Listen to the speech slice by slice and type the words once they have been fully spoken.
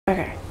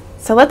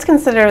So let's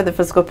consider the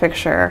physical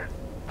picture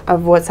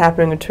of what's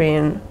happening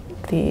between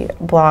the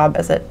blob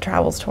as it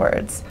travels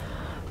towards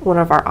one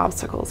of our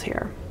obstacles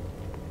here.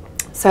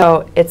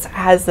 So it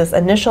has this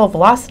initial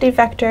velocity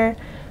vector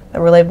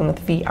that we're labeling with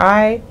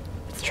VI.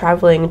 It's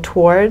traveling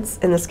towards,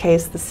 in this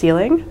case, the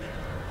ceiling.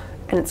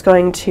 And it's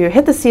going to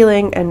hit the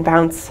ceiling and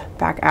bounce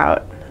back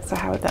out. So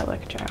how would that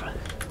look, Joe?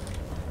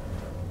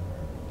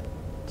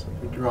 So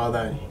if we draw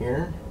that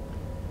here,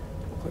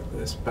 look like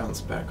this,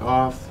 bounce back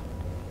off.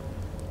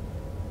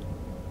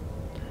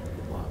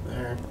 Blob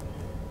there.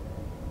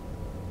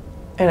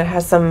 And it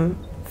has some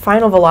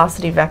final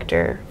velocity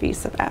vector v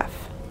sub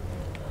f.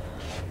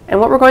 And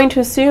what we're going to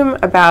assume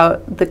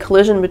about the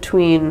collision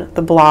between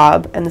the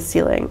blob and the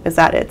ceiling is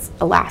that it's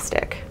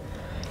elastic.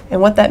 And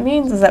what that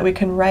means is that we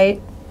can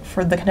write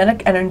for the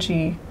kinetic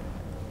energy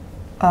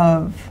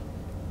of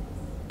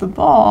the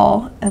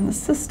ball and the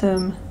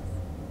system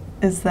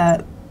is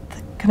that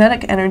the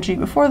kinetic energy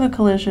before the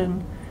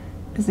collision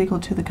is equal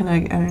to the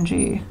kinetic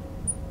energy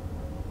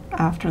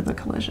after the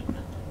collision.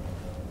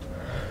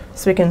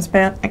 So we can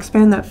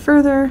expand that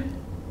further,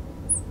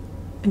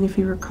 and if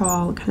you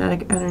recall,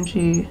 kinetic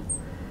energy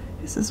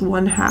is this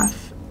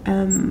 1/2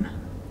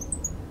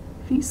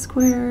 mv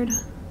squared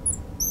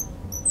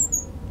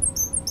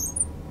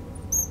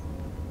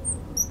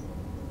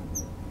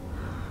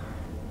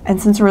and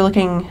since we're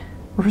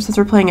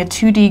playing a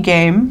 2D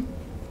game,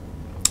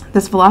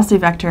 this velocity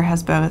vector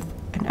has both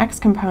an x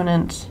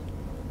component,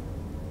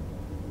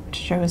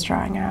 which Joe is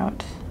drawing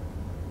out,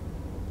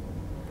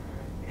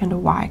 and a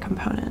y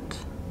component.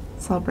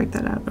 So I'll break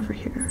that out over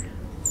here.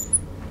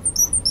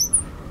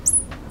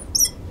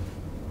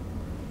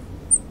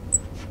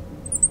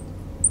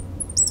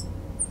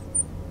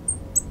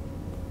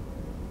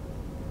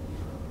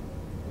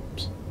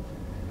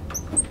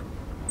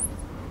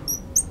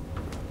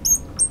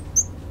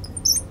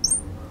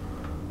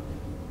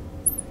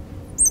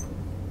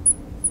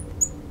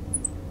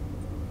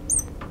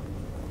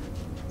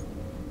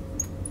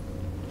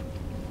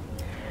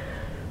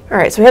 All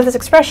right, so we have this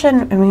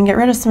expression, and we can get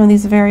rid of some of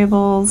these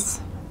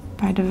variables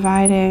by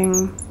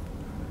dividing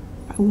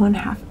by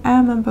 1/2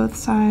 m on both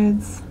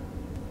sides.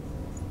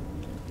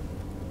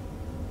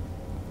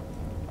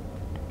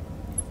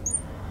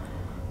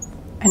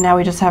 And now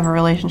we just have a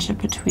relationship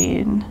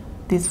between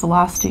these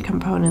velocity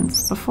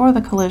components before the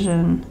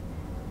collision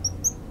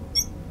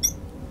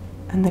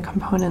and the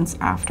components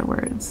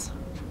afterwards,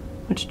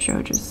 which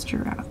Joe just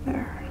drew out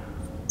there.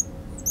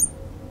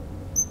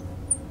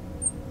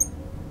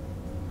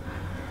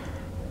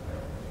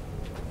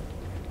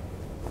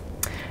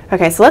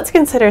 Okay, so let's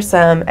consider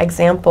some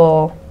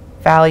example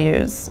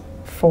values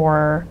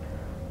for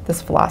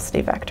this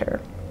velocity vector.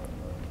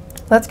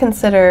 Let's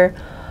consider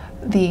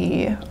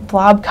the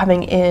blob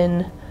coming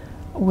in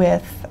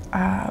with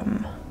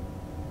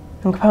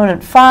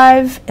component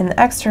 5 in the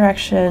x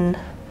direction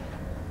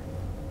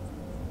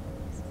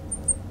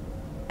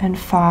and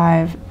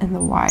 5 in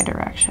the y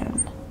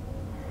direction.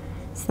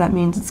 So that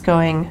means it's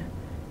going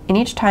in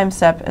each time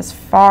step as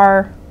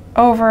far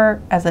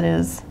over as it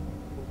is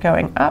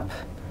going up,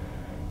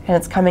 and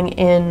it's coming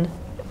in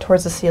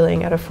towards the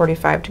ceiling at a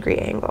 45-degree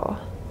angle.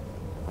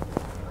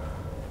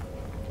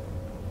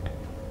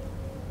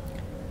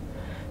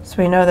 So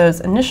we know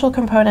those initial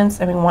components,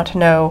 and we want to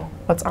know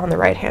what's on the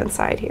right-hand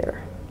side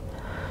here.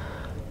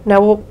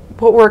 Now,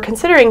 what we're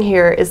considering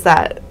here is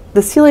that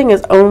the ceiling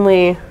is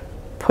only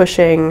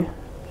pushing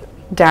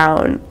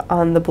down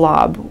on the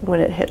blob when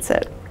it hits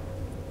it.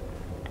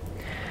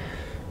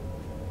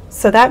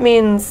 So that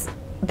means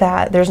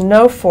that there's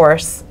no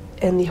force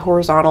in the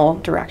horizontal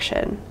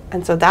direction,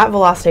 and so that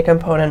velocity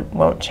component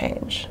won't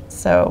change.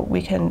 So we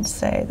can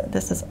say that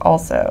this is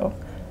also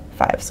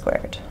 5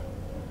 squared.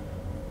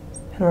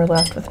 And we're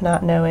left with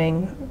not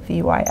knowing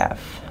VYF.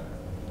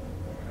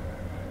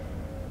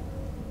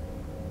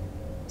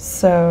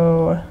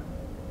 So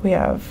we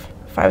have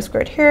 5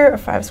 squared here, a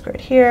 5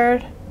 squared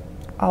here.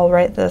 I'll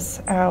write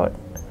this out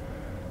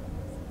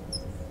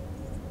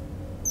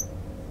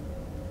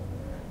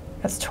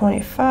as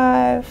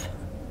 25.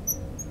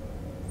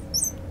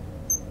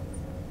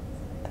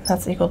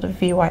 That's equal to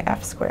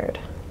VYF squared.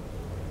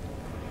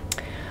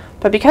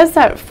 But because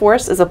that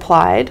force is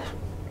applied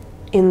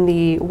in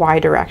the y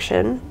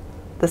direction,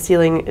 the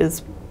ceiling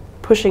is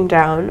pushing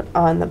down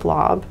on the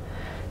blob,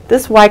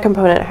 this y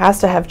component has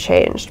to have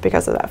changed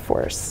because of that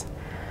force.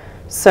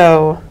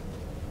 So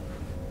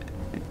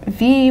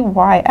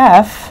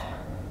VYF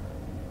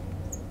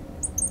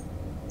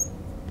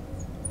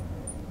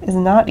is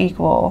not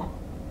equal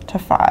to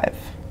 5.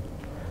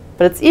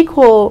 But it's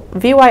equal,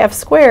 VYF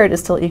squared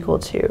is still equal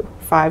to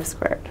 5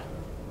 squared.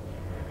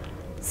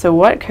 So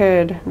what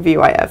could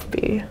VYF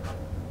be?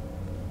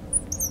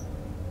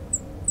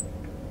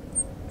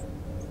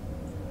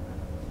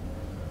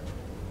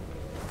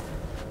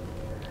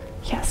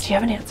 Yes, do you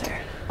have an answer?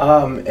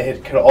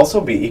 It could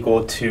also be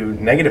equal to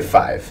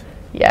 -5.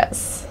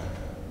 Yes.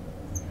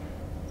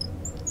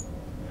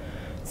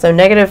 So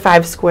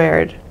 -5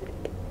 squared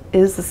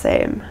is the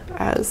same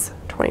as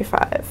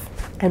 25.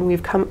 And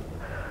we've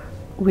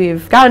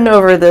gotten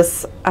over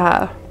this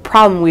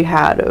problem we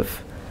had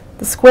of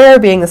the square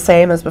being the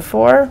same as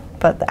before,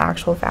 but the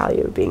actual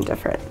value being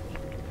different.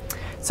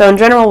 So in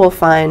general, we'll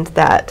find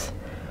that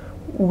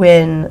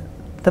when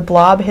the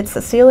blob hits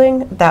the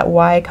ceiling, that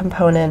y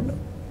component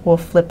will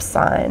flip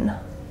sign.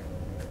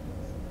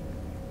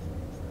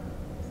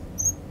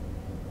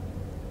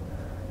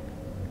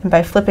 And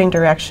by flipping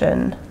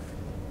direction,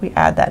 we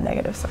add that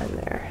negative sign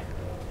there.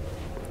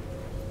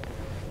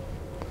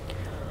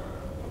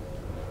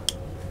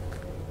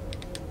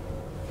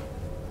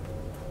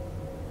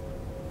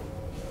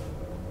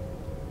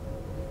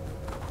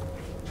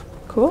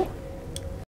 Cool.